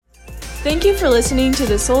Thank you for listening to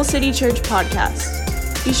the Soul City Church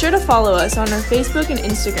podcast. Be sure to follow us on our Facebook and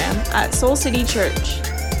Instagram at Soul City Church.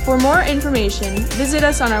 For more information, visit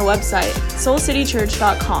us on our website,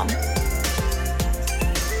 soulcitychurch.com.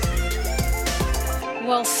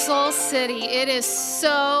 Well, Soul City, it is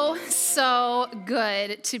so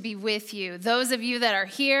good to be with you. Those of you that are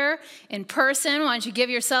here in person, why don't you give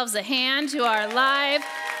yourselves a hand to our live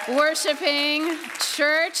worshiping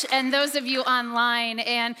church, and those of you online.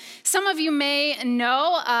 And some of you may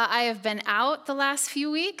know I have been out the last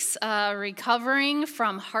few weeks recovering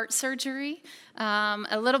from heart surgery.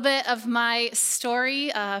 A little bit of my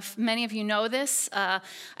story, many of you know this.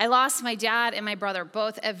 I lost my dad and my brother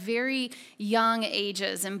both at very young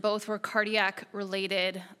ages, and both were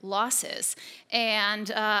cardiac-related losses. And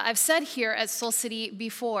I've said here at Soul City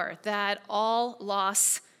before that all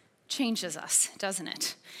loss changes us, doesn't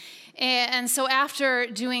it? And so after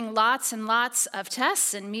doing lots and lots of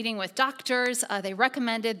tests and meeting with doctors, they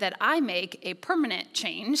recommended that I make a permanent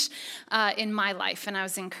change in my life. And I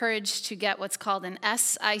was encouraged to get what's called an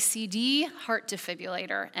SICD heart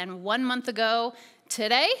defibrillator. And 1 month ago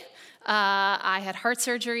today, I had heart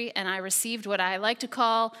surgery and I received what I like to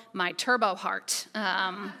call my turbo heart.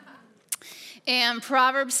 And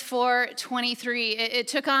Proverbs 4:23, it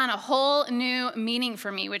took on a whole new meaning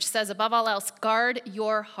for me, which says, above all else, guard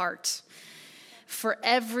your heart, for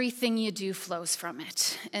everything you do flows from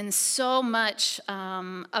it. And so much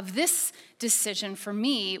of this decision for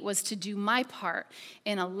me was to do my part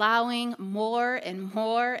in allowing more and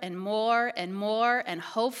more and more and more and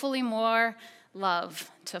hopefully more love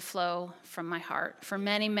to flow from my heart for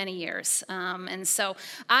many, many years. And so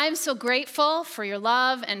I'm so grateful for your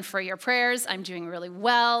love and for your prayers. I'm doing really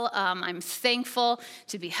well. I'm thankful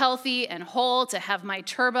to be healthy and whole, to have my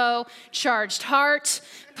turbo-charged heart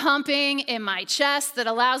pumping in my chest that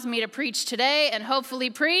allows me to preach today and hopefully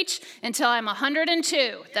preach until I'm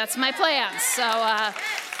 102. That's my plan. So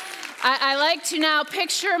I like to now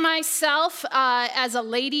picture myself as a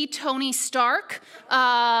lady Tony Stark.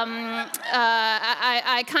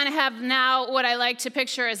 I kind of have now what I like to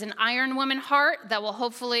picture as an Iron Woman heart that will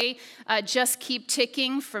hopefully just keep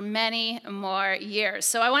ticking for many more years.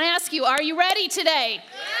 So I want to ask you, are you ready today?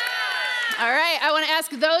 Yeah. All right, I want to ask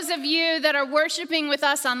those of you that are worshiping with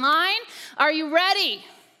us online, are you ready?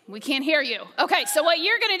 We can't hear you. Okay, so what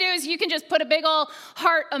you're going to do is you can just put a big old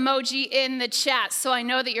heart emoji in the chat so I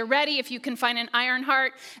know that you're ready. If you can find an iron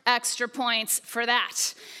heart, extra points for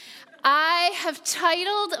that. I have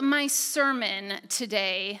titled my sermon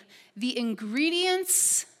today, The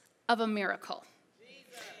Ingredients of a Miracle.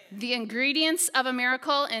 The Ingredients of a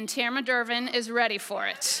Miracle, and Tamara Dervin is ready for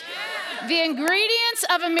it. The ingredients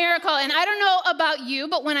of a miracle, and I don't know about you,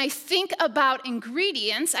 but when I think about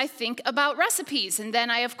ingredients, I think about recipes, and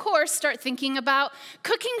then I, of course, start thinking about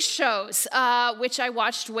cooking shows, which I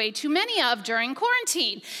watched way too many of during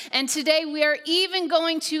quarantine. And today we are even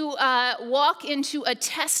going to walk into a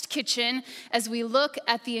test kitchen as we look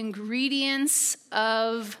at the ingredients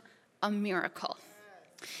of a miracle.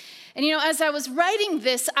 And you know, as I was writing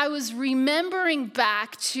this, I was remembering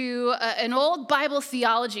back to an old Bible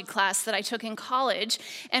theology class that I took in college,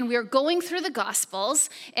 and we were going through the Gospels,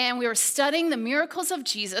 and we were studying the miracles of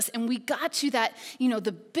Jesus, and we got to that, you know,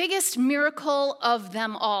 the biggest miracle of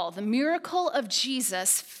them all, the miracle of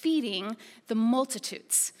Jesus feeding the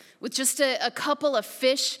multitudes with just a couple of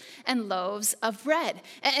fish and loaves of bread.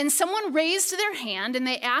 And someone raised their hand, and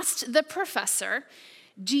they asked the professor,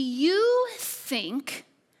 do you think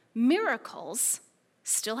miracles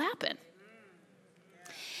still happen?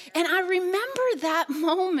 And I remember that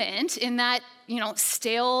moment in that, you know,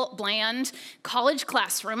 stale, bland college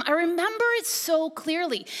classroom. I remember it so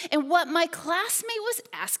clearly. And what my classmate was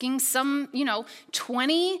asking some,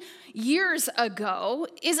 20 years ago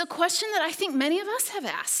is a question that I think many of us have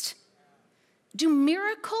asked. Do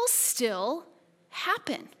miracles still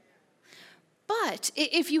happen? But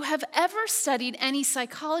if you have ever studied any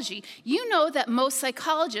psychology, you know that most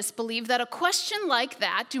psychologists believe that a question like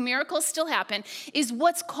that, do miracles still happen, is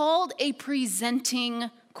what's called a presenting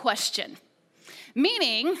question.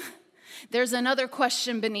 Meaning, there's another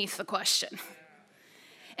question beneath the question.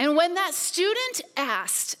 And when that student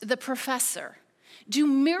asked the professor, do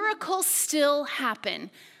miracles still happen?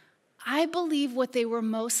 I believe what they were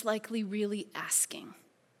most likely really asking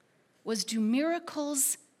was, do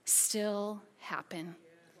miracles still happen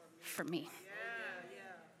for me?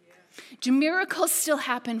 Do miracles still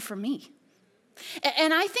happen for me?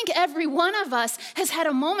 And I think every one of us has had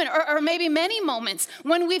a moment, or maybe many moments,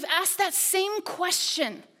 when we've asked that same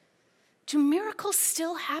question. Do miracles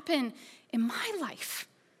still happen in my life?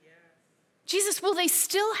 Jesus, will they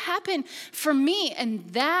still happen for me? And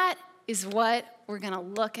that is what we're going to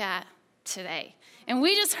look at today. And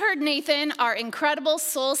we just heard Nathan, our incredible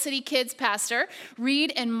Soul City Kids pastor,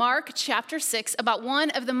 read in Mark chapter 6 about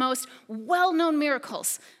one of the most well-known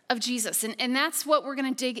miracles of Jesus. And that's what we're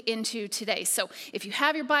going to dig into today. So if you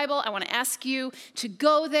have your Bible, I want to ask you to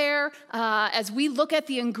go there as we look at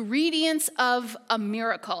the ingredients of a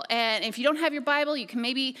miracle. And if you don't have your Bible, you can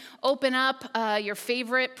maybe open up your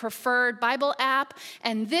favorite preferred Bible app.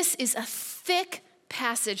 And this is a thick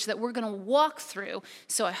passage that we're going to walk through.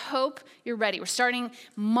 So I hope you're ready. We're starting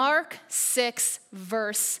Mark 6,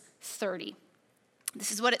 verse 30. This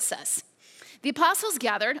is what it says. The apostles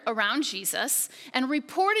gathered around Jesus and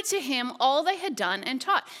reported to him all they had done and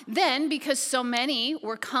taught. Then, because so many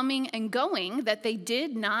were coming and going that they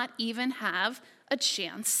did not even have a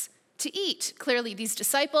chance to eat. Clearly, these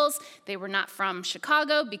disciples, they were not from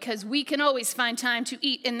Chicago because we can always find time to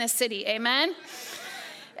eat in this city. Amen?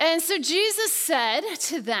 And so Jesus said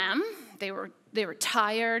to them, they were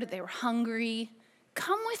tired, they were hungry,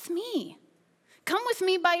 come with me. Come with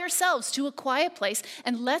me by yourselves to a quiet place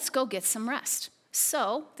and let's go get some rest.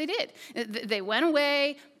 So they did. They went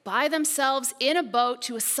away by themselves in a boat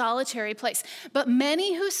to a solitary place. But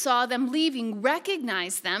many who saw them leaving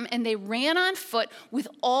recognized them, and they ran on foot with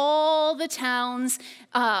all the towns,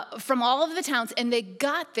 from all of the towns, and they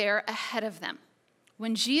got there ahead of them.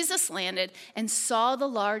 When Jesus landed and saw the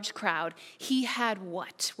large crowd, he had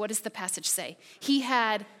what? What does the passage say? He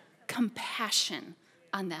had compassion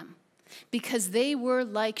on them because they were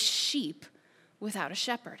like sheep without a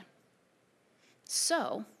shepherd.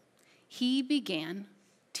 So he began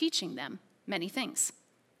teaching them many things.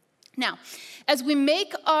 Now, as we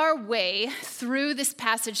make our way through this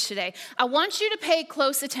passage today, I want you to pay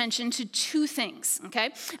close attention to two things,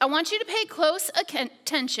 okay? I want you to pay close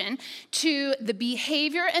attention to the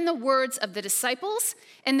behavior and the words of the disciples,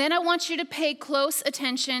 and then I want you to pay close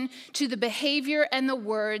attention to the behavior and the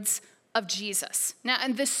words of Jesus. Now,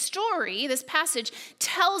 and this story, this passage,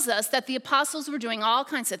 tells us that the apostles were doing all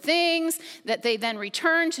kinds of things, that they then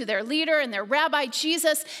returned to their leader and their rabbi,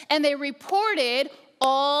 Jesus, and they reported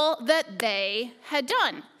all that they had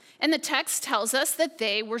done. And the text tells us that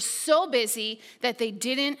they were so busy that they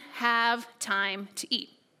didn't have time to eat.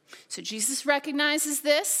 So Jesus recognizes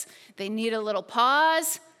this. They need a little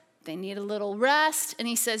pause. They need a little rest. And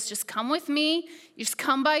he says, just come with me. You just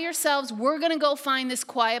come by yourselves. We're going to go find this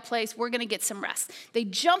quiet place. We're going to get some rest. They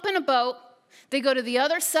jump in a boat. They go to the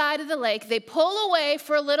other side of the lake. They pull away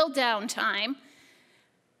for a little downtime.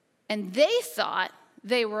 And they thought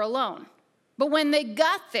they were alone. But when they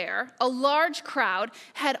got there, a large crowd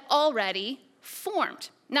had already formed.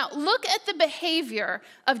 Now, look at the behavior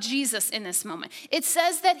of Jesus in this moment. It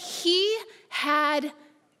says that he had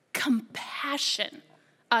compassion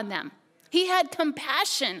on them. He had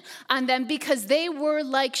compassion on them because they were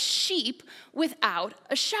like sheep without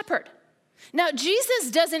a shepherd. Now,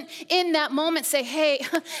 Jesus doesn't in that moment say, hey,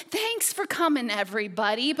 thanks for coming,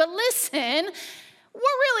 everybody, but listen, we're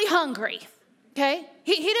really hungry. Okay?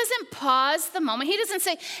 He doesn't pause the moment. He doesn't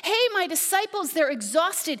say, hey, my disciples, they're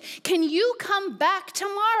exhausted. Can you come back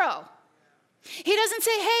tomorrow? He doesn't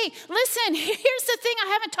say, hey, listen, here's the thing. I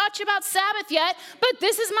haven't taught you about Sabbath yet, but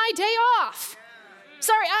this is my day off.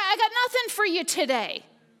 Sorry, I got nothing for you today.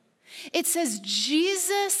 It says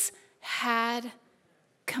Jesus had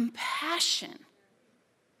compassion.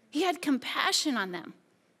 He had compassion on them.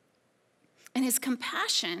 And his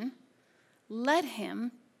compassion led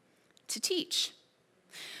him to teach.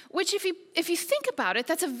 Which, if you think about it,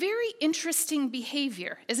 that's a very interesting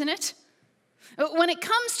behavior, isn't it? When it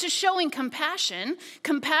comes to showing compassion,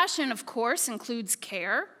 compassion, of course, includes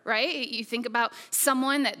care, right? You think about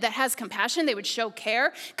someone that has compassion, they would show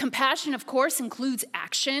care. Compassion, of course, includes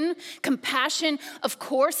action. Compassion, of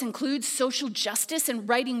course, includes social justice and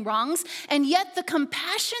righting wrongs. And yet the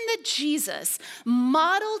compassion that Jesus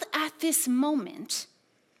modeled at this moment,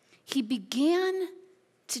 he began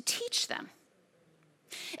to teach them.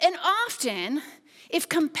 And often, if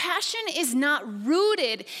compassion is not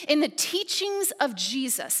rooted in the teachings of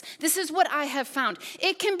Jesus, this is what I have found.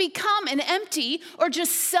 It can become an empty or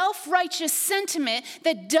just self-righteous sentiment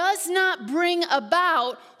that does not bring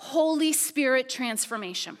about Holy Spirit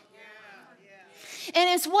transformation. And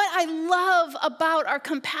it's what I love about our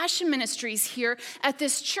compassion ministries here at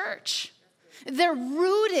this church. They're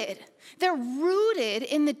rooted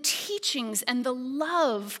in the teachings and the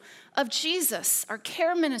love of Jesus. Our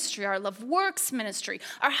care ministry, our Love Works ministry,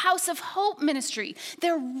 our House of Hope ministry,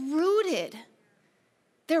 they're rooted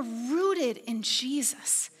in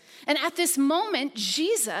Jesus. And at this moment,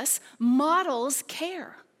 Jesus models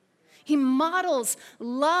care. He models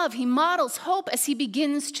love. He models hope as he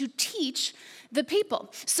begins to teach the people.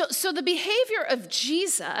 So the behavior of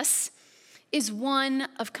Jesus is one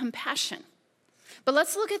of compassion. But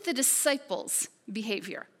let's look at the disciples'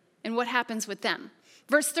 behavior and what happens with them.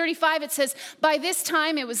 Verse 35, it says, by this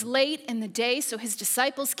time it was late in the day, so his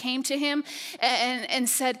disciples came to him and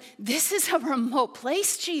said, this is a remote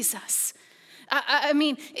place, Jesus. I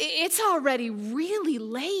mean, it's already really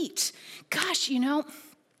late. Gosh,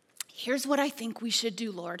 here's what I think we should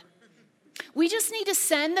do, Lord. We just need to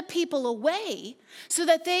send the people away so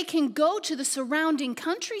that they can go to the surrounding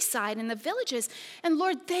countryside and the villages, and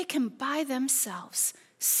Lord, they can buy themselves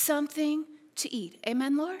something to eat.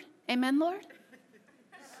 Amen, Lord? Amen, Lord?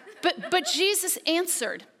 But Jesus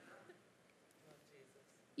answered,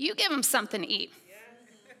 you give them something to eat.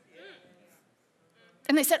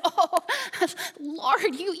 And they said, oh,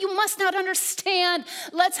 Lord, you must not understand.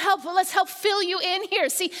 Let's help fill you in here.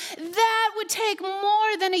 See, that would take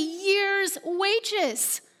more than a year's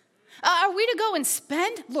wages. Are we to go and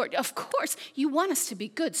spend? Lord, of course, you want us to be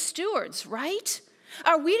good stewards, right?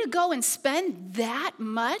 Are we to go and spend that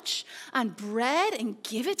much on bread and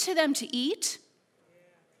give it to them to eat?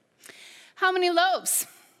 How many loaves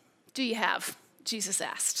do you have? Jesus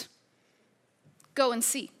asked. Go and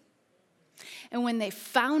see. And when they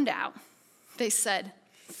found out, they said,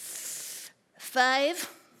 5,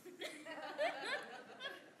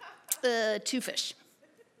 2 fish.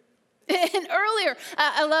 And earlier,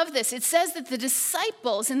 I love this. It says that the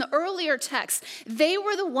disciples in the earlier text, they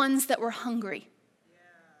were the ones that were hungry.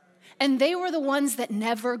 And they were the ones that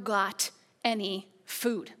never got any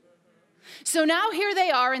food. So now here they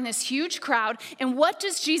are in this huge crowd, and what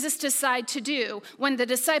does Jesus decide to do when the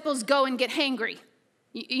disciples go and get hangry?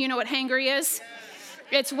 You know what hangry is?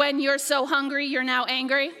 It's when you're so hungry, you're now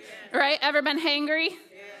angry, right? Ever been hangry?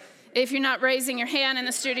 If you're not raising your hand in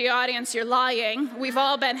the studio audience, you're lying. We've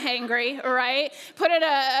all been hangry, right? Put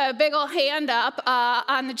a big old hand up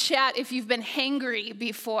on the chat if you've been hangry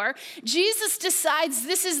before. Jesus decides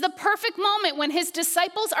this is the perfect moment when his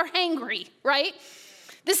disciples are hangry, right?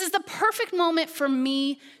 This is the perfect moment for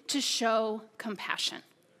me to show compassion.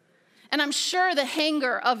 And I'm sure the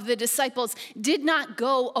hunger of the disciples did not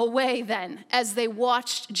go away then as they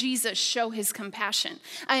watched Jesus show his compassion.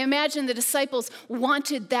 I imagine the disciples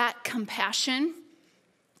wanted that compassion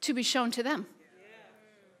to be shown to them.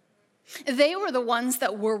 They were the ones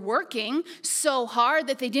that were working so hard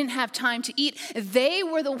that they didn't have time to eat. They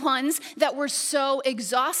were the ones that were so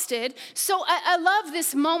exhausted. So I love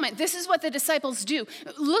this moment. This is what the disciples do.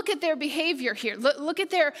 Look at their behavior here. Look at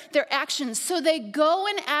their actions. So they go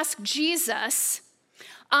and ask Jesus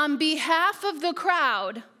on behalf of the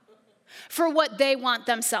crowd for what they want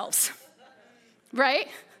themselves. Right?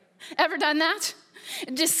 Ever done that?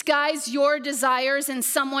 Disguise your desires in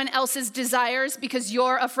someone else's desires because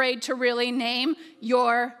you're afraid to really name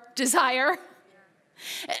your desire.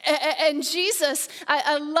 And Jesus,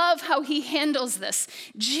 I love how he handles this.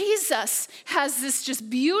 Jesus has this just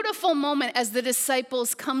beautiful moment as the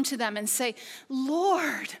disciples come to them and say,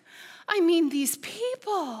 Lord, I mean these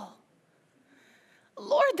people.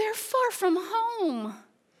 Lord, they're far from home.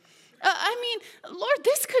 Lord,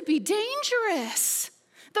 this could be dangerous.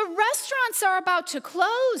 The restaurants are about to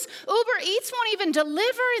close. Uber Eats won't even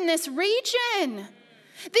deliver in this region.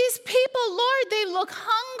 These people, Lord, they look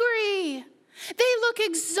hungry. They look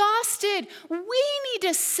exhausted. We need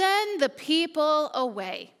to send the people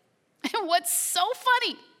away. And what's so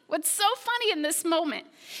funny in this moment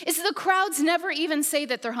is the crowds never even say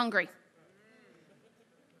that they're hungry.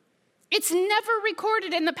 It's never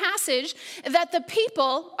recorded in the passage that the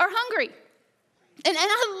people are hungry. And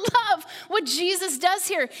I love what Jesus does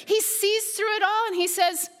here. He sees through it all and he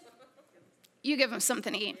says, you give them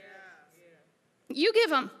something to eat. You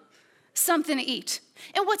give them something to eat.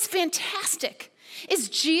 And what's fantastic is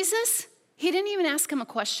Jesus, he didn't even ask him a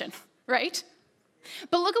question, right?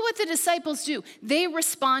 But look at what the disciples do. They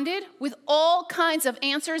responded with all kinds of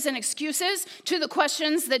answers and excuses to the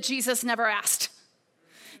questions that Jesus never asked.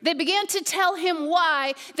 They began to tell him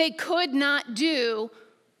why they could not do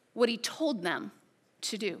what he told them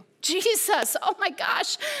to do. Jesus, oh my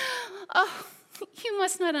gosh. Oh, you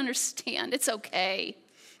must not understand. It's okay.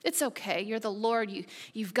 It's okay. You're the Lord.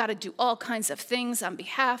 You've got to do all kinds of things on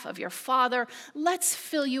behalf of your Father. Let's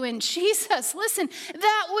fill you in. Jesus, listen,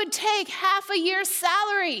 that would take half a year's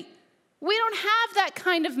salary. We don't have that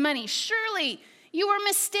kind of money. Surely you were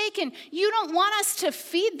mistaken. You don't want us to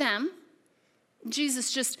feed them.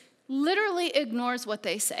 Jesus just literally ignores what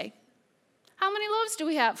they say. How many loaves do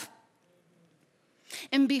we have?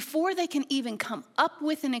 And before they can even come up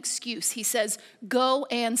with an excuse, he says, go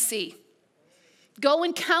and see. Go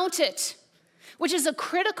and count it, which is a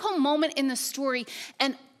critical moment in the story.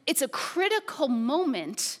 And it's a critical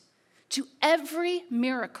moment to every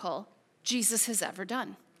miracle Jesus has ever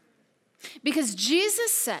done. Because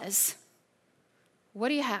Jesus says, what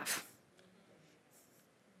do you have?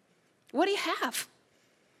 What do you have?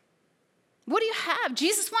 What do you have?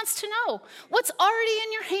 Jesus wants to know what's already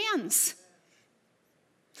in your hands.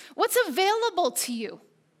 What's available to you?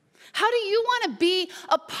 How do you want to be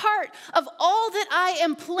a part of all that I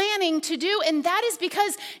am planning to do? And that is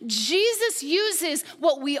because Jesus uses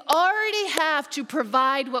what we already have to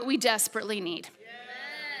provide what we desperately need.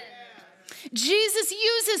 Jesus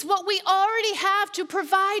uses what we already have to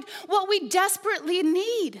provide what we desperately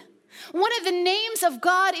need. One of the names of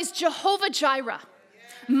God is Jehovah Jireh,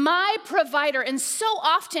 my provider. And so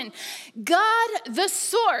often, God, the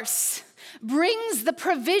source, brings the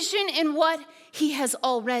provision in what he has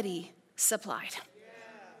already supplied.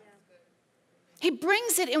 He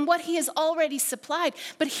brings it in what he has already supplied.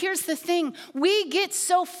 But here's the thing. We get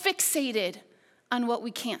so fixated on what we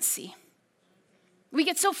can't see. We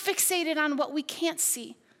get so fixated on what we can't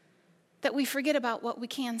see that we forget about what we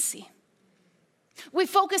can see. We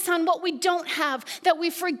focus on what we don't have, that we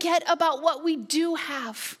forget about what we do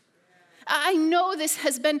have. I know this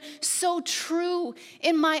has been so true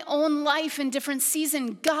in my own life in different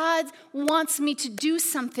seasons. God wants me to do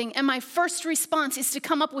something, and my first response is to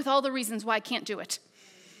come up with all the reasons why I can't do it.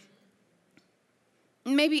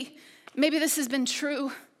 Maybe this has been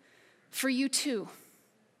true for you too.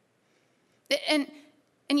 And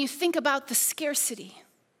you think about the scarcity.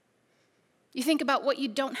 You think about what you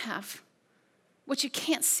don't have, what you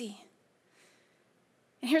can't see.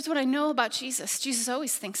 And here's what I know about Jesus. Jesus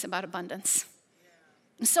always thinks about abundance.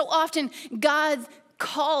 And so often God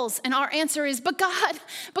calls and our answer is, but God,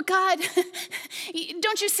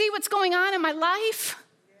 don't you see what's going on in my life?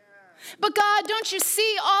 But God, don't you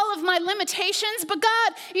see all of my limitations? But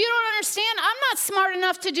God, you don't understand. I'm not smart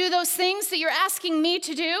enough to do those things that you're asking me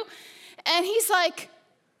to do. And he's like,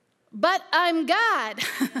 but I'm God.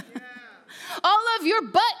 All of your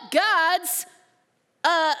but gods,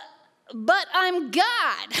 but I'm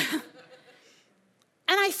God.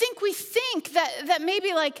 And I think we think that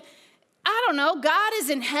maybe like, I don't know, God is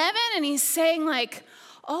in heaven and he's saying like,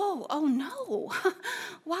 oh no.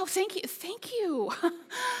 Wow, thank you.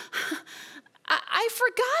 I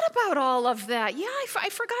forgot about all of that. Yeah, I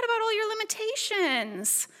forgot about all your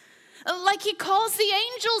limitations. Like he calls the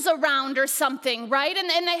angels around or something, right? And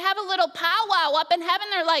they have a little powwow up in heaven.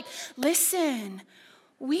 They're like, listen,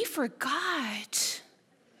 we forgot.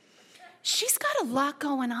 She's got a lot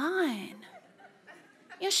going on.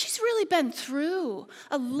 You know, she's really been through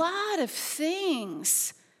a lot of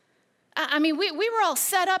things. I mean, we were all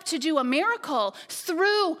set up to do a miracle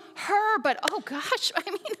through her, but oh gosh, I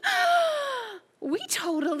mean, we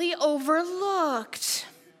totally overlooked.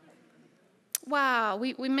 Wow,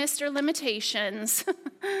 we missed our limitations.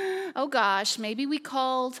 Oh gosh, maybe we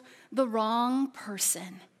called the wrong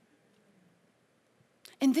person.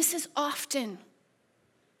 And this is often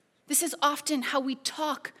how we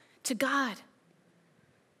talk to God.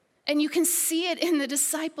 And you can see it in the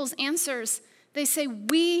disciples' answers. They say,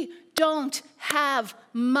 we don't have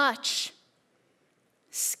much.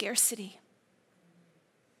 Scarcity.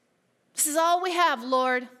 This is all we have,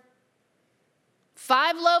 Lord.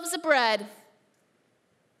 5 loaves of bread.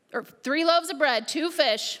 Or 3 loaves of bread, 2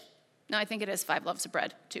 fish. No, I think it is 5 loaves of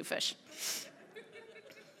bread, 2 fish.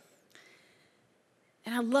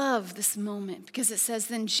 And I love this moment because it says,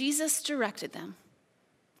 then Jesus directed them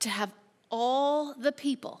to have all the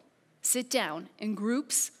people sit down in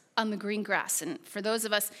groups on the green grass. And for those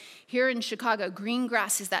of us here in Chicago, green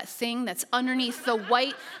grass is that thing that's underneath the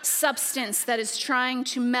white substance that is trying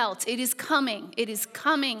to melt. It is coming. It is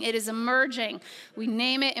coming. It is emerging. We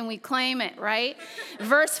name it and we claim it, right?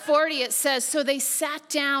 Verse 40, it says, so they sat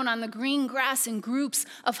down on the green grass in groups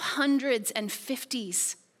of hundreds and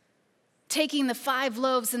 50s, taking the 5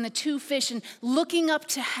 loaves and the 2 fish and looking up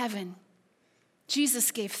to heaven.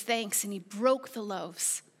 Jesus gave thanks and he broke the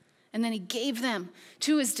loaves. And then he gave them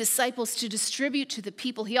to his disciples to distribute to the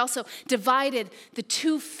people. He also divided the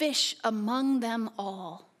 2 fish among them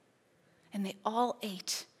all. And they all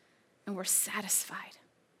ate and were satisfied.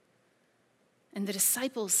 And the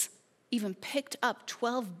disciples even picked up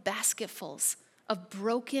 12 basketfuls of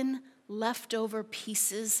broken, leftover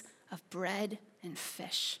pieces of bread and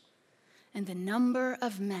fish. And the number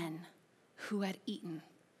of men who had eaten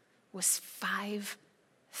was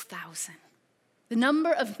 5,000. The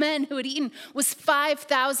number of men who had eaten was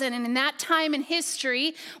 5,000. And in that time in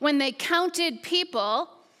history, when they counted people,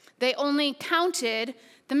 they only counted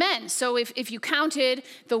the men. So if you counted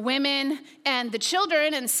the women and the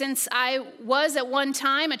children, and since I was at one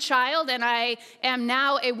time a child and I am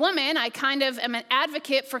now a woman, I kind of am an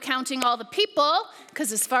advocate for counting all the people,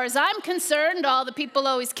 because as far as I'm concerned, all the people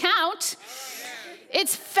always count.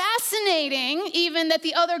 It's fascinating even that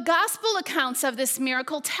the other gospel accounts of this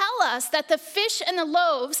miracle tell us that the fish and the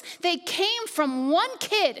loaves, they came from one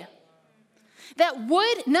kid that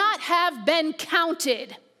would not have been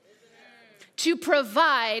counted to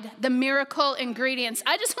provide the miracle ingredients.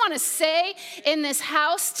 I just want to say in this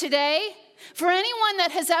house today, for anyone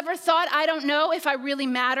that has ever thought, I don't know if I really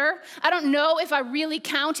matter, I don't know if I really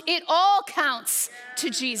count, it all counts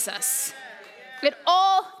to Jesus. It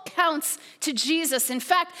all counts to Jesus. In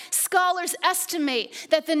fact, scholars estimate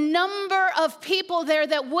that the number of people there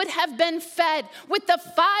that would have been fed with the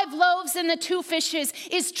 5 loaves and the 2 fishes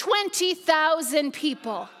is 20,000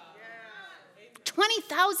 people.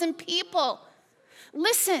 20,000 people.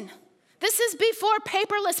 Listen, this is before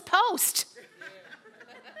paperless post.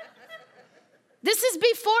 This is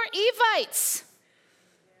before Evites.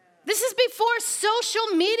 This is before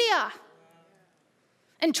social media.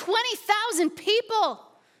 And 20,000 people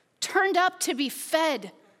turned up to be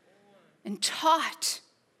fed and taught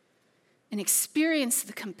and experience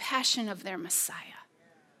the compassion of their Messiah.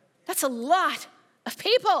 That's a lot of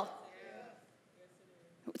people.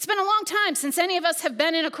 It's been a long time since any of us have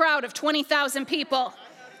been in a crowd of 20,000 people,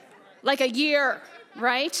 like a year,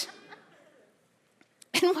 right?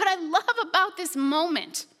 And what I love about this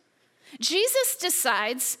moment, Jesus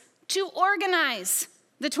decides to organize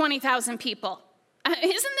the 20,000 people.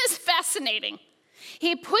 Isn't this fascinating?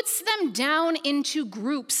 He puts them down into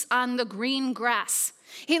groups on the green grass.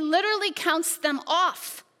 He literally counts them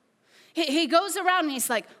off. He goes around and he's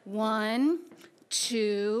like, 1,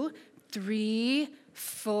 2, 3,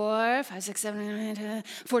 4, 5, 6, 7, 8,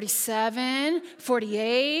 47,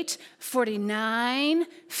 48, 49,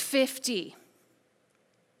 50.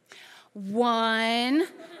 1,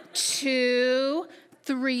 2,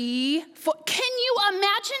 3, 4. Can you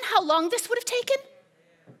imagine how long this would have taken?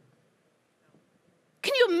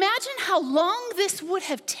 Can you imagine how long this would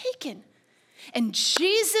have taken? And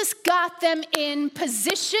Jesus got them in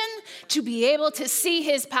position to be able to see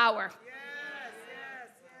his power.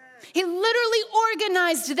 He literally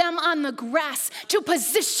organized them on the grass to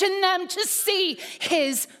position them to see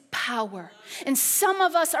his power. And some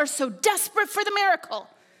of us are so desperate for the miracle.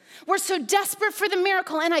 We're so desperate for the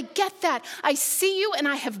miracle, and I get that. I see you, and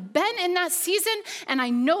I have been in that season, and I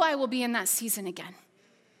know I will be in that season again.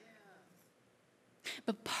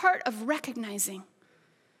 But part of recognizing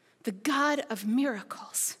the God of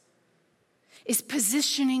miracles is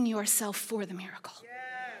positioning yourself for the miracle.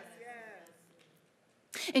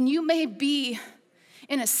 And you may be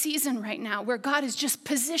in a season right now where God is just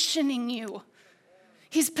positioning you.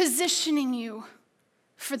 He's positioning you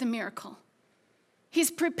for the miracle.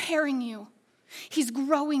 He's preparing you. He's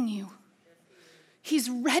growing you. He's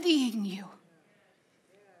readying you.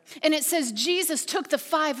 And it says Jesus took the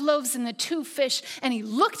 5 loaves and the 2 fish, and he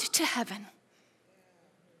looked to heaven,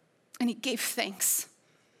 and he gave thanks.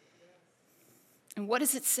 And what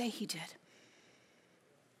does it say he did?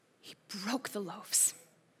 He broke the loaves.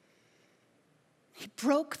 He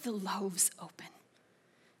broke the loaves open.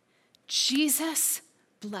 Jesus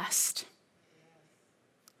blessed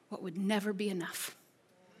what would never be enough.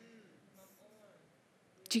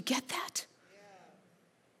 Do you get that?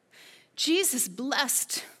 Jesus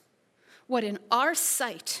blessed what in our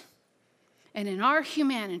sight and in our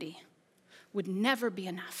humanity would never be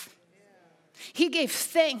enough. He gave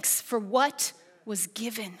thanks for what was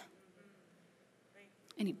given,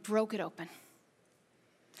 and he broke it open.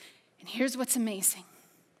 And here's what's amazing.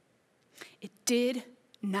 It did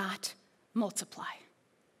not multiply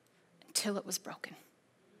until it was broken.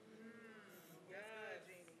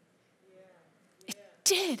 It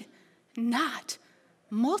did not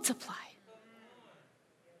multiply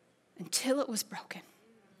until it was broken.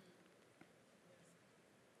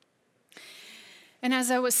 And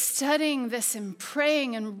as I was studying this and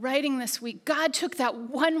praying and writing this week, God took that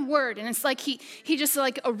one word, and it's like he just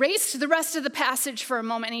like erased the rest of the passage for a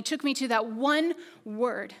moment, and he took me to that one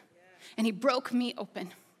word, and he broke me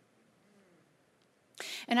open.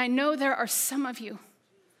 And I know there are some of you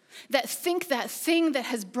that think that thing that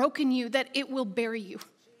has broken you, that it will bury you.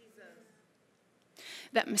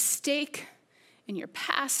 That mistake in your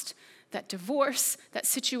past, that divorce, that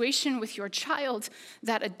situation with your child,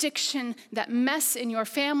 that addiction, that mess in your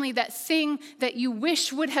family, that thing that you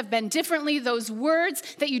wish would have been differently, those words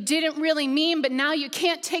that you didn't really mean, but now you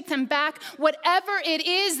can't take them back. Whatever it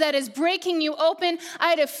is that is breaking you open, I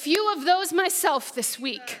had a few of those myself this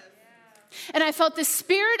week. And I felt the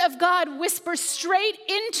Spirit of God whisper straight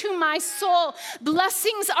into my soul,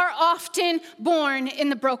 blessings are often born in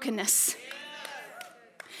the brokenness.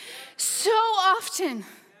 So often,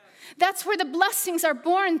 that's where the blessings are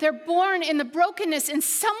born. They're born in the brokenness, and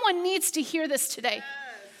someone needs to hear this today.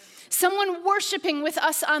 Someone worshiping with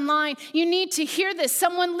us online, you need to hear this.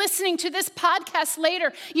 Someone listening to this podcast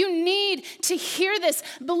later, you need to hear this.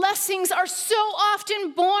 Blessings are so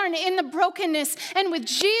often born in the brokenness. And with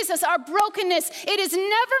Jesus, our brokenness, it is never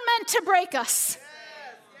meant to break us.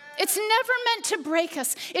 It's never meant to break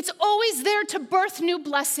us. It's always there to birth new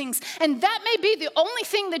blessings. And that may be the only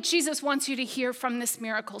thing that Jesus wants you to hear from this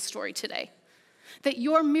miracle story today. That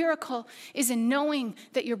your miracle is in knowing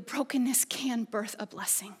that your brokenness can birth a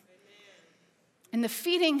blessing. And the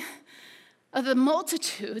feeding of the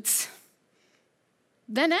multitudes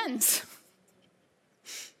then ends.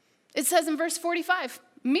 It says in verse 45,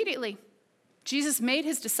 immediately, Jesus made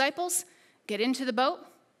his disciples get into the boat,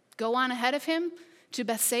 go on ahead of him to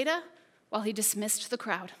Bethsaida while he dismissed the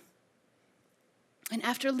crowd. And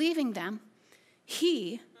after leaving them,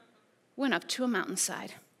 he went up to a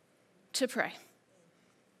mountainside to pray.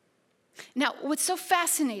 Now, what's so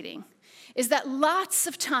fascinating is that lots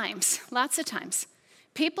of times,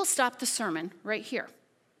 people stop the sermon right here.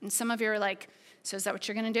 And some of you are like, so is that what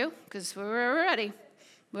you're going to do? Because we're ready.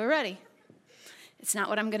 We're ready. It's not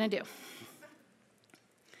what I'm going to do.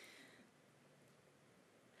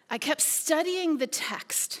 I kept studying the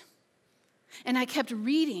text, and I kept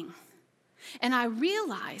reading, and I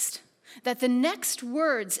realized that the next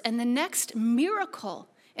words and the next miracle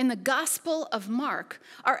in the Gospel of Mark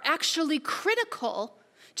are actually critical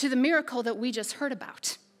to the miracle that we just heard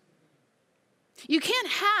about. You can't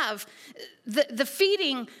have the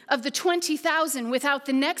feeding of the 20,000 without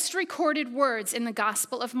the next recorded words in the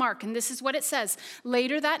Gospel of Mark. And this is what it says.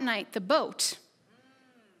 Later that night, the boat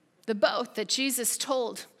that Jesus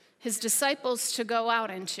told his disciples to go out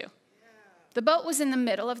into, the boat was in the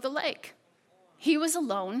middle of the lake. He was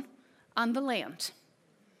alone on the land.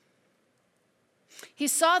 He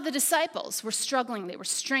saw the disciples were struggling. They were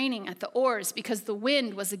straining at the oars because the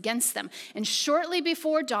wind was against them. And shortly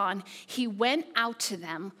before dawn, he went out to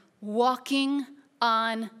them walking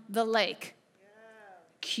on the lake.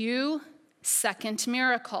 Cue second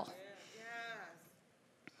miracle.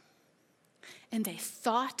 And they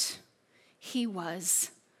thought he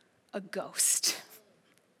was a ghost.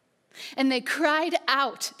 And they cried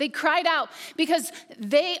out. They cried out because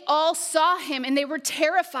they all saw him and they were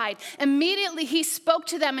terrified. Immediately he spoke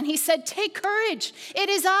to them and he said, "Take courage. It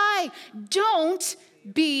is I. Don't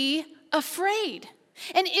be afraid."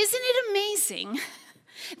 And isn't it amazing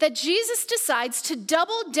that Jesus decides to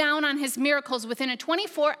double down on his miracles within a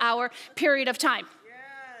 24-hour period of time?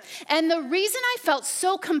 And the reason I felt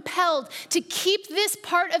so compelled to keep this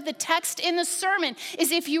part of the text in the sermon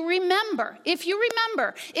is if you remember,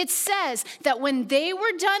 it says that when they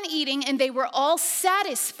were done eating and they were all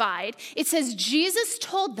satisfied, it says Jesus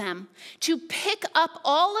told them to pick up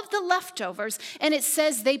all of the leftovers, and it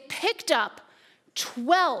says they picked up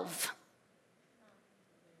 12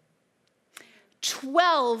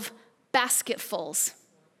 basketfuls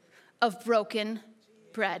of broken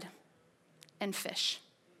bread and fish.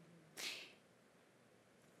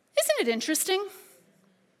 Isn't it interesting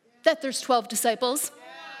that there's 12 disciples?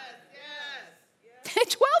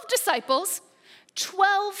 12 disciples,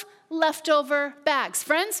 12 leftover bags.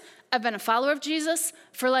 Friends, I've been a follower of Jesus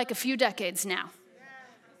for like a few decades now.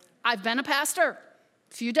 I've been a pastor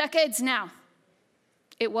a few decades now.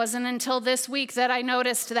 It wasn't until this week that I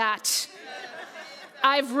noticed that.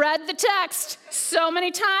 I've read the text so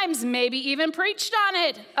many times, maybe even preached on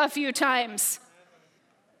it a few times.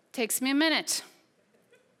 Takes me a minute.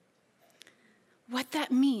 What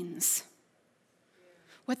that means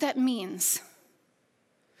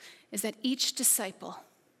is that each disciple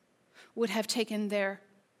would have taken their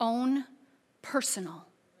own personal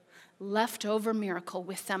leftover miracle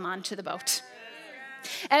with them onto the boat.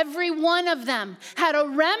 Every one of them had a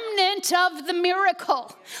remnant of the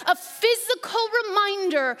miracle, a physical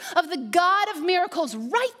reminder of the God of miracles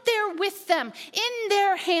right there with them in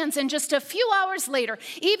their hands. And just a few hours later,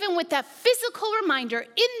 even with that physical reminder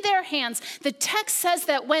in their hands, the text says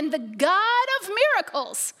that when the God of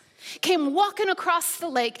miracles came walking across the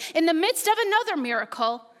lake in the midst of another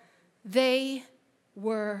miracle, they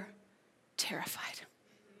were terrified.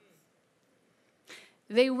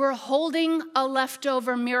 They were holding a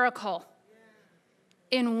leftover miracle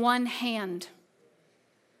in one hand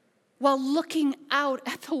while looking out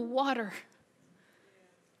at the water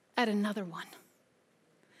at another one.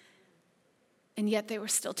 And yet they were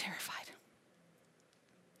still terrified.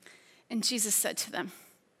 And Jesus said to them,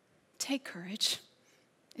 take courage.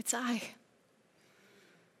 It's I.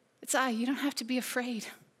 It's I. You don't have to be afraid.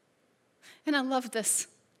 And I love this.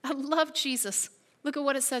 I love Jesus. Look at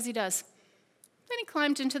what it says he does. Then he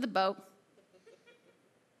climbed into the boat.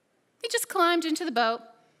 He just climbed into the boat.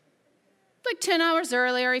 Like 10 hours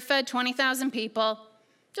earlier, he fed 20,000 people.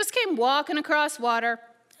 Just came walking across water.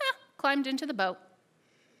 Climbed into the boat.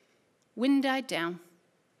 Wind died down.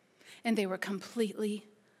 And they were completely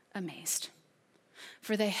amazed.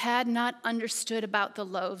 For they had not understood about the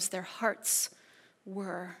loaves. Their hearts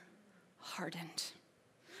were hardened.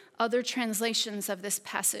 Other translations of this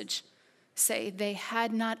passage say they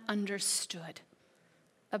had not understood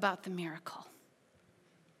about the miracle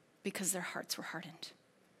because their hearts were hardened.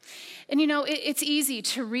 And it's easy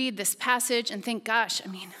to read this passage and think, gosh,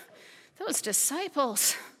 those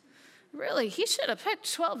disciples, really, he should have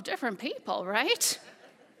picked 12 different people, right?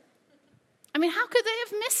 How could they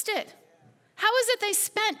have missed it? How is it they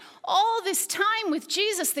spent all this time with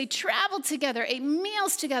Jesus? They traveled together, ate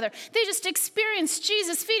meals together. They just experienced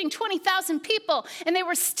Jesus feeding 20,000 people, and they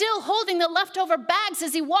were still holding the leftover bags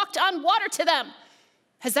as he walked on water to them.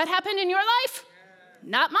 Has that happened in your life?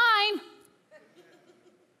 Not mine.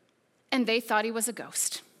 And they thought he was a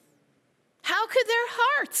ghost. How could their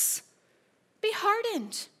hearts be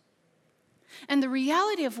hardened? And the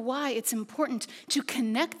reality of why it's important to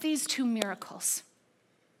connect these two miracles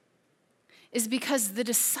is because the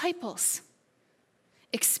disciples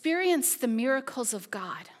experienced the miracles of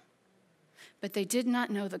God, but they did not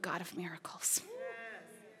know the God of miracles.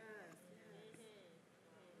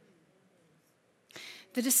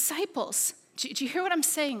 The disciples, do you hear what I'm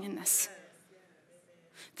saying in this?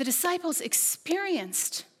 The disciples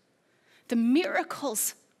experienced the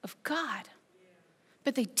miracles of God,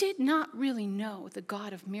 but they did not really know the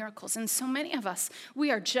God of miracles. And so many of us,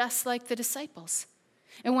 we are just like the disciples.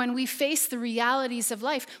 And when we face the realities of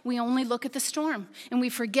life, we only look at the storm, and we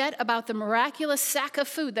forget about the miraculous sack of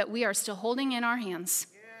food that we are still holding in our hands.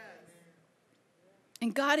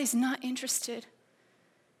 And God is not interested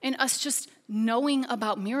in us just knowing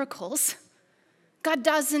about miracles. God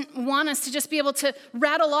doesn't want us to just be able to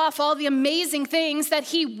rattle off all the amazing things that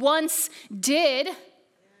he once did.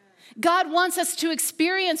 God wants us to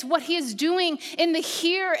experience what he is doing in the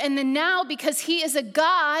here and the now, because he is a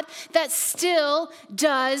God that still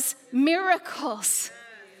does miracles.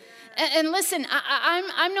 And listen,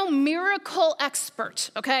 I'm no miracle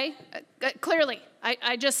expert, okay? Clearly,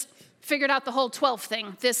 I just figured out the whole 12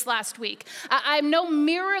 thing this last week. I'm no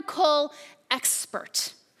miracle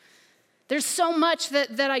expert. There's so much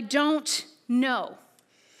that I don't know.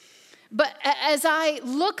 But as I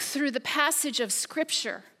look through the passage of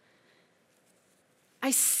Scripture, I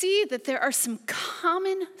see that there are some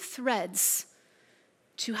common threads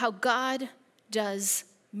to how God does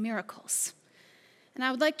miracles. And I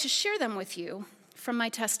would like to share them with you from my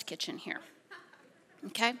test kitchen here.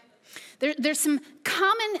 Okay? There's some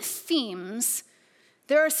common themes.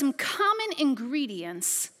 There are some common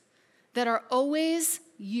ingredients that are always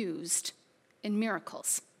used in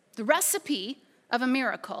miracles. The recipe of a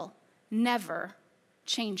miracle never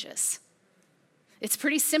changes. It's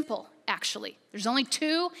pretty simple, actually. There's only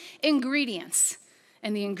 2 ingredients,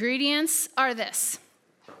 and the ingredients are this.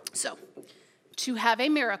 So, to have a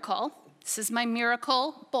miracle, this is my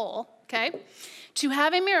miracle bowl, okay? To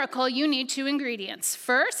have a miracle, you need 2 ingredients.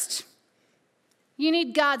 First, you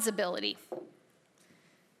need God's ability.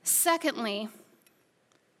 Secondly,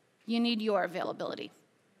 you need your availability.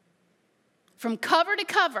 From cover to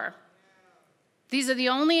cover, these are the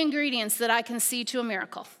only ingredients that I can see to a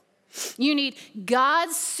miracle. You need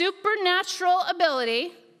God's supernatural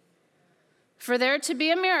ability for there to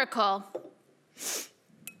be a miracle,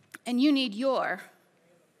 and you need your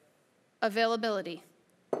availability.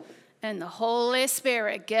 And the Holy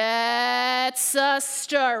Spirit gets us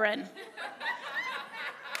stirring.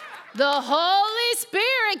 The Holy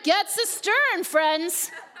Spirit gets us stirring,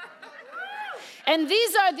 friends. And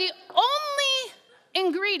these are the only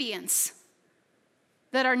ingredients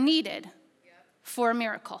that are needed for a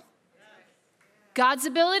miracle. God's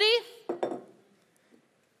ability,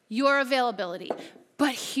 your availability.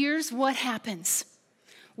 But here's what happens.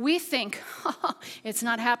 We think, it's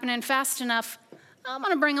not happening fast enough. I'm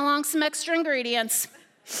going to bring along some extra ingredients.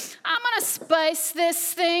 I'm going to spice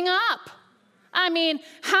this thing up. How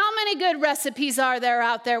many good recipes are there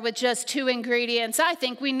out there with just 2 ingredients? I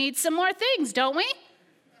think we need some more things, don't we?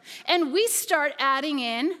 And we start adding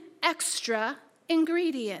in extra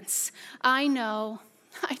ingredients. I know,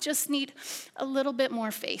 I just need a little bit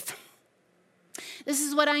more faith. This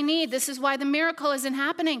is what I need. This is why the miracle isn't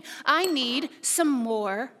happening. I need some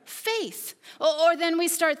more faith. Or then we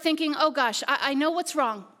start thinking, oh gosh, I know what's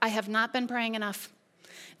wrong. I have not been praying enough.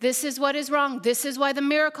 This is what is wrong. This is why the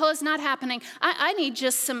miracle is not happening. I need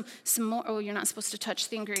just some more. Oh, you're not supposed to touch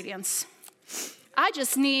the ingredients. I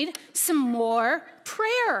just need some more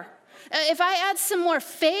prayer. If I add some more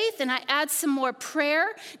faith and I add some more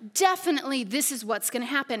prayer, definitely this is what's going to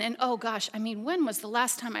happen. And oh gosh, when was the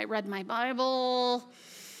last time I read my Bible?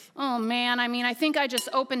 Oh man, I think I just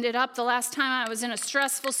opened it up the last time I was in a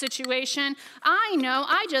stressful situation. I know,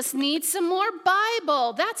 I just need some more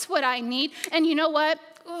Bible. That's what I need. And you know what?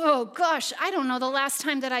 Oh gosh, I don't know the last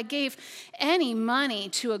time that I gave any money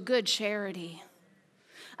to a good charity.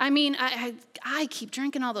 I keep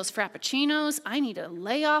drinking all those Frappuccinos. I need to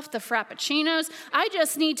lay off the Frappuccinos. I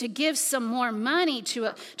just need to give some more money to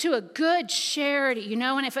a good charity,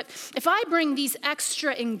 And if I bring these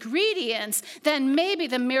extra ingredients, then maybe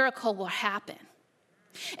the miracle will happen.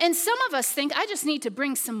 And some of us think, I just need to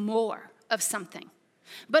bring some more of something.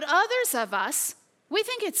 But others of us, we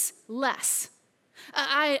think it's less.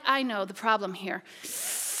 I know the problem here.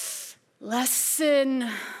 Lesson.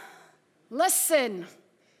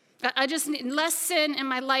 I just need lesson in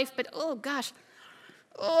my life, but oh gosh,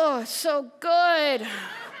 oh, so good.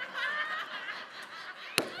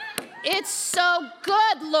 It's so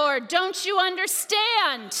good, Lord. Don't you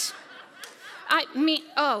understand?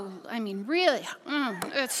 Really,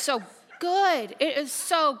 it's so good. It is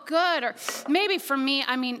so good. Or maybe for me,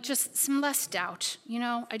 just some less doubt.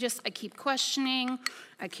 I keep questioning.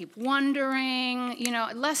 I keep wondering,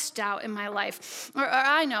 less doubt in my life. Or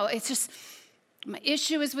I know, it's just, my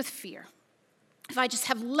issue is with fear. If I just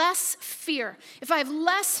have less fear,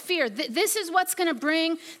 this is what's going to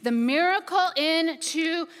bring the miracle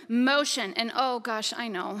into motion. And oh gosh, I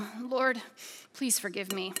know. Lord, please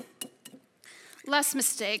forgive me. Less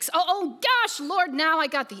mistakes. Oh gosh, Lord, now I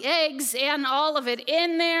got the eggs and all of it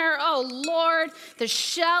in there. Oh Lord, the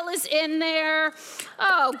shell is in there.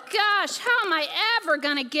 Oh gosh, how am I ever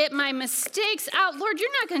going to get my mistakes out? Lord, you're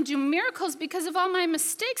not going to do miracles because of all my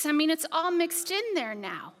mistakes. It's all mixed in there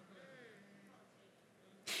now.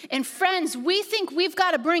 And friends, we think we've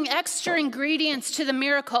got to bring extra ingredients to the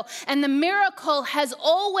miracle. And the miracle has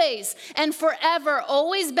always and forever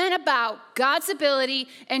always been about God's ability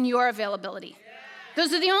and your availability.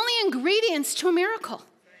 Those are the only ingredients to a miracle.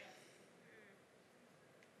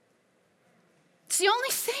 It's the only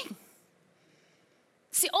thing.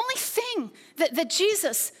 It's the only thing that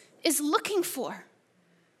Jesus is looking for.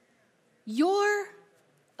 Your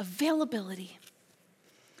availability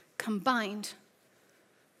combined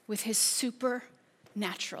with his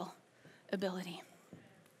supernatural ability.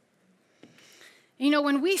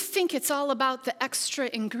 When we think it's all about the extra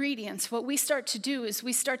ingredients, what we start to do is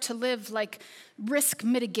we start to live like risk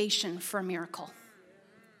mitigation for a miracle.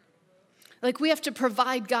 Like we have to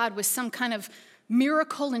provide God with some kind of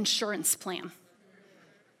miracle insurance plan.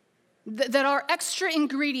 That our extra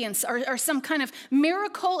ingredients are some kind of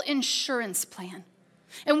miracle insurance plan.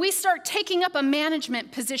 And we start taking up a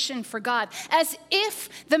management position for God as if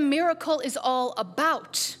the miracle is all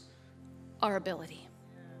about our ability.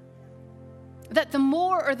 That the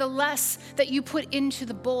more or the less that you put into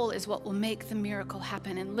the bowl is what will make the miracle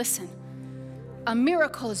happen. And listen, a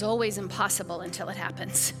miracle is always impossible until it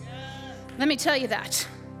happens. Let me tell you that.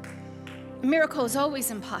 A miracle is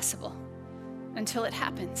always impossible until it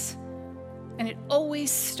happens. And it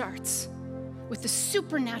always starts with the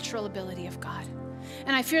supernatural ability of God.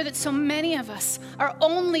 And I fear that so many of us are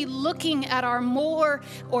only looking at our more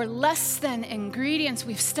or less than ingredients.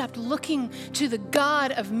 We've stopped looking to the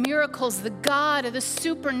God of miracles, the God of the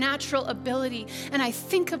supernatural ability. And I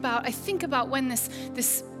think about when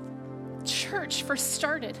this church first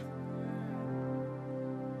started.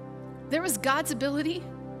 There was God's ability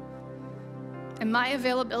and my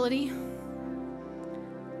availability.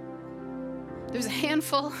 There was a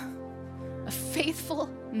handful of faithful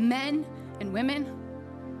men and women.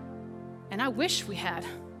 And I wish we had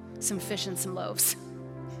some fish and some loaves.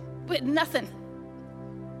 We had nothing.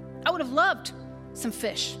 I would have loved some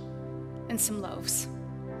fish and some loaves.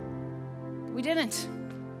 We didn't.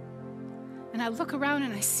 And I look around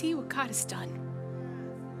and I see what God has done.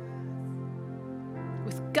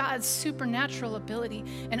 With God's supernatural ability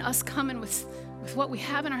and us coming with what we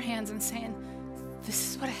have in our hands and saying,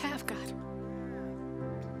 this is what I have, God.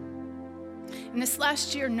 In this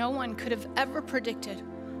last year, no one could have ever predicted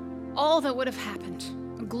all that would have happened.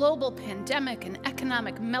 A global pandemic, an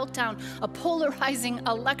economic meltdown, a polarizing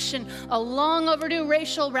election, a long overdue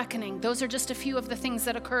racial reckoning. Those are just a few of the things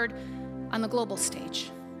that occurred on the global stage.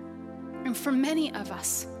 And for many of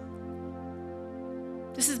us,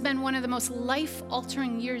 This has been one of the most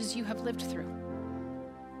life-altering years you have lived through.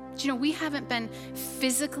 Do you know, we haven't been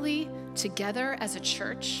physically together as a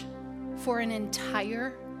church for an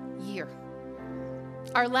entire year.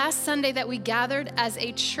 Our last Sunday that we gathered as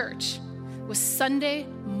a church was Sunday,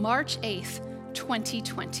 March 8th,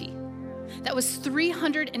 2020. That was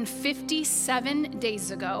 357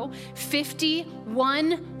 days ago,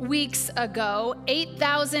 51 weeks ago,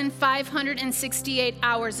 8,568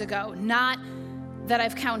 hours ago, not that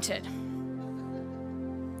I've counted.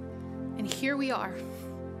 And here we are.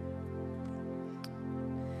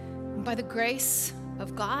 By the grace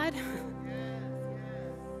of God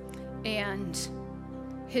and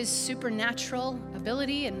his supernatural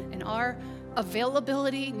ability and our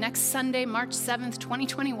availability, next Sunday, March 7th,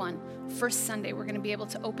 2021, first Sunday, we're going to be able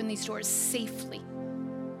to open these doors safely.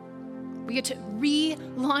 We get to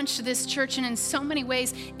relaunch this church, and in so many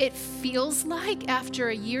ways, it feels like after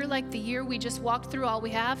a year like the year we just walked through, all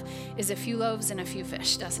we have is a few loaves and a few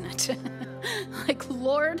fish, doesn't it? Like,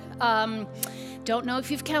 Lord, don't know if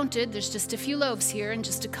you've counted. There's just a few loaves here and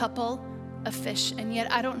just a couple of fish. And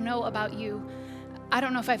yet I don't know about you. I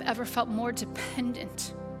don't know if I've ever felt more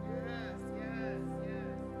dependent.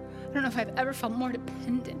 I don't know if I've ever felt more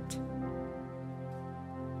dependent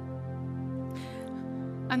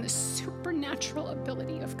on the supernatural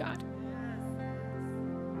ability of God.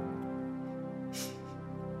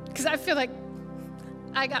 Because I feel like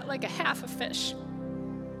I got like a half a fish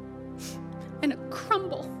and a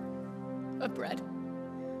crumble of bread.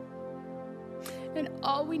 And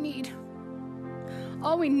all we need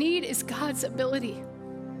is God's ability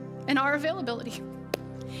and our availability.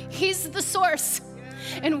 He's the source,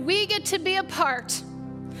 and we get to be a part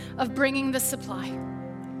of bringing the supply.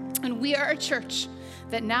 And we are a church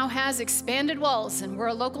that now has expanded walls, and we're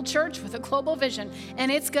a local church with a global vision, and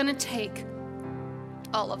it's gonna take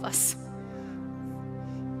all of us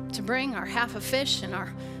to bring our half a fish and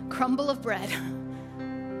our crumble of bread.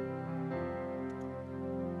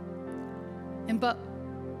 But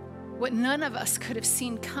what none of us could have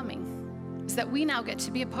seen coming is that we now get to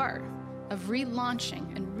be a part of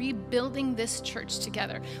relaunching and rebuilding this church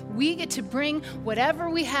together. We get to bring whatever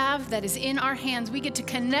we have that is in our hands. We get to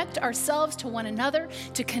connect ourselves to one another,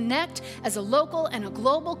 to connect as a local and a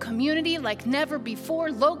global community like never before,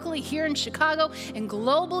 locally here in Chicago and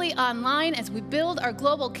globally online as we build our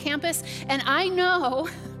global campus. And I know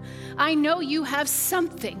you have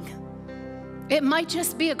something. It might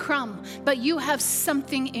just be a crumb, but you have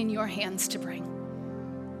something in your hands to bring.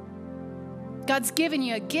 God's given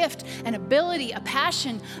you a gift, an ability, a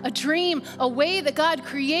passion, a dream, a way that God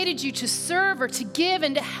created you to serve or to give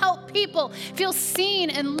and to help people feel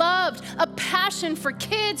seen and loved, a passion for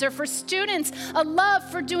kids or for students, a love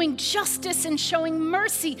for doing justice and showing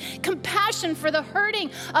mercy, compassion for the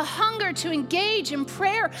hurting, a hunger to engage in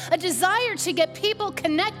prayer, a desire to get people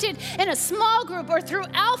connected in a small group or through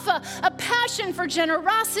Alpha, a passion for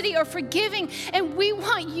generosity or for giving. And we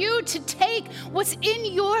want you to take what's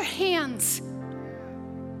in your hands,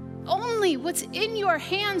 only what's in your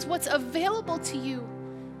hands, what's available to you,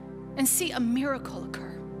 and see a miracle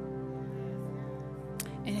occur.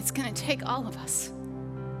 And it's going to take all of us.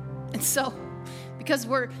 And so, because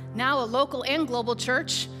we're now a local and global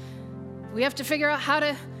church, we have to figure out how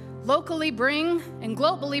to locally bring and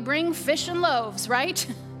globally bring fish and loaves, right?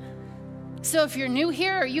 So if you're new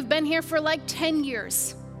here or you've been here for like 10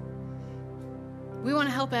 years, we want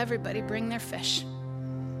to help everybody bring their fish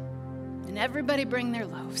and everybody bring their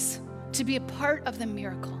loaves to be a part of the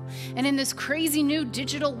miracle. And in this crazy new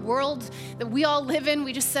digital world that we all live in,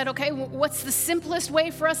 we just said, okay, what's the simplest way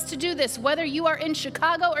for us to do this? Whether you are in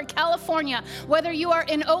Chicago or California, whether you are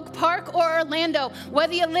in Oak Park or Orlando,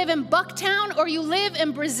 whether you live in Bucktown or you live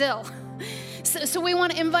in Brazil. So we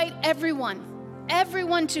want to invite everyone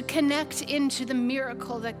to connect into the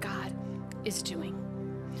miracle that God is doing.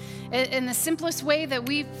 And the simplest way that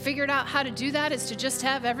we've figured out how to do that is to just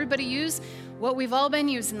have everybody use what we've all been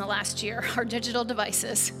using the last year, our digital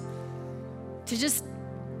devices. To just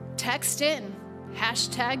text in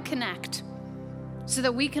 #connect so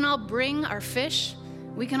that we can all bring our fish,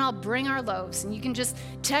 we can all bring our loaves. And you can just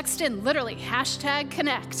text in literally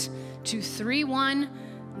 #connect to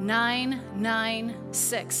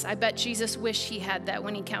 31996. I bet Jesus wished he had that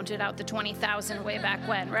when he counted out the 20,000 way back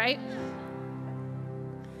when, right?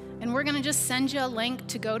 And we're going to just send you a link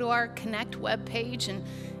to go to our Connect webpage. And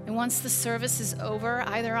once the service is over,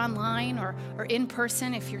 either online or in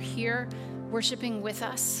person, if you're here worshiping with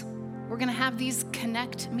us, we're going to have these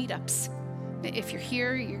Connect meetups. If you're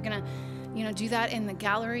here, you're going to do that in the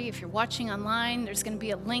gallery. If you're watching online, there's going to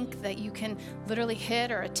be a link that you can literally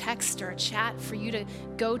hit, or a text or a chat for you to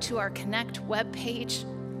go to our Connect webpage.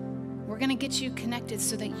 We're going to get you connected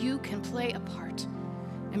so that you can play a part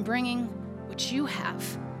in bringing what you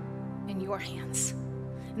have in your hands.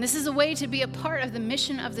 And this is a way to be a part of the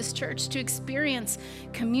mission of this church, to experience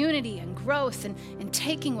community and growth and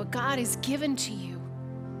taking what God has given to you,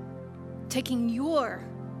 taking your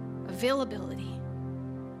availability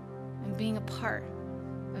and being a part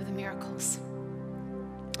of the miracles.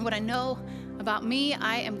 What I know about me,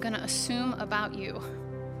 I am going to assume about you.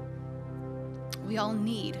 We all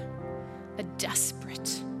need a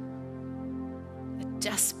desperate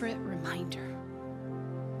reminder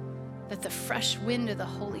that the fresh wind of the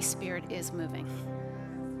Holy Spirit is moving.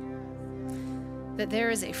 That there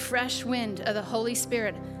is a fresh wind of the Holy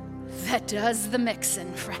Spirit that does the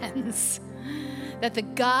mixing, friends. That the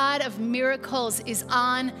God of miracles is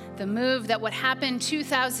on the move. That what happened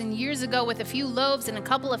 2,000 years ago with a few loaves and a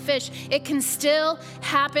couple of fish, it can still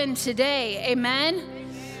happen today. Amen?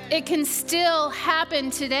 It can still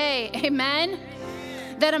happen today. Amen?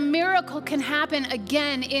 That a miracle can happen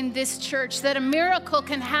again in this church, that a miracle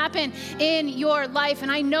can happen in your life.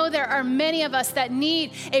 And I know there are many of us that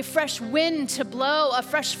need a fresh wind to blow, a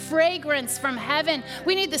fresh fragrance from heaven.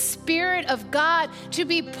 We need the Spirit of God to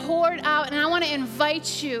be poured out. And I want to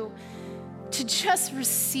invite you to just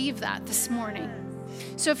receive that this morning.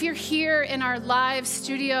 So if you're here in our live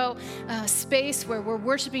studio space where we're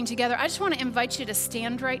worshiping together, I just want to invite you to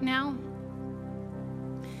stand right now.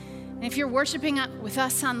 And if you're worshiping with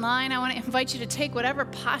us online, I want to invite you to take whatever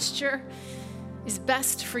posture is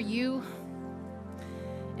best for you.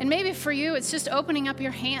 And maybe for you, it's just opening up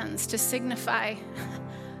your hands to signify,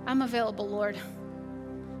 I'm available, Lord.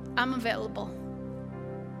 I'm available.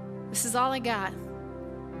 This is all I got.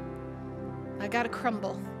 I got to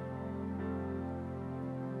crumble.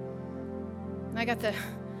 I got the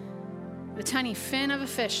tiny fin of a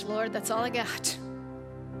fish, Lord. That's all I got.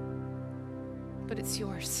 But it's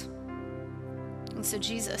yours. And so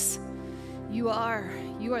Jesus, you are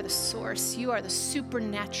the source. You are the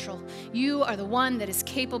supernatural. You are the one that is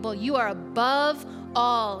capable. You are above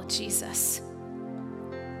all, Jesus.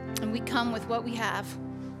 And we come with what we have.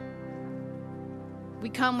 We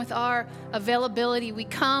come with our availability. We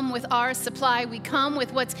come with our supply. We come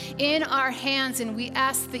with what's in our hands, and we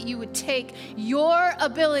ask that you would take your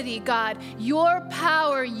ability, God, your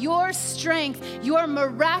power, your strength, your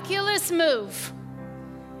miraculous move,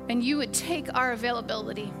 and you would take our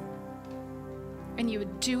availability and you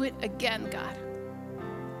would do it again, God.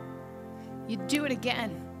 You'd do it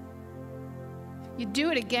again. You'd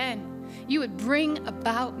do it again. You would bring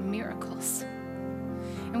about miracles.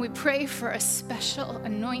 And we pray for a special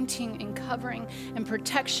anointing and covering and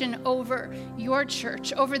protection over your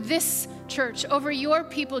church, over this church, over your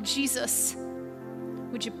people, Jesus.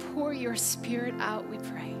 Would you pour your Spirit out, we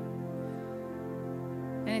pray.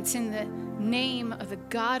 And it's in the name of the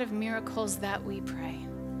God of miracles that we pray.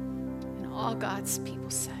 And all God's people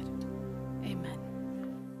said, amen.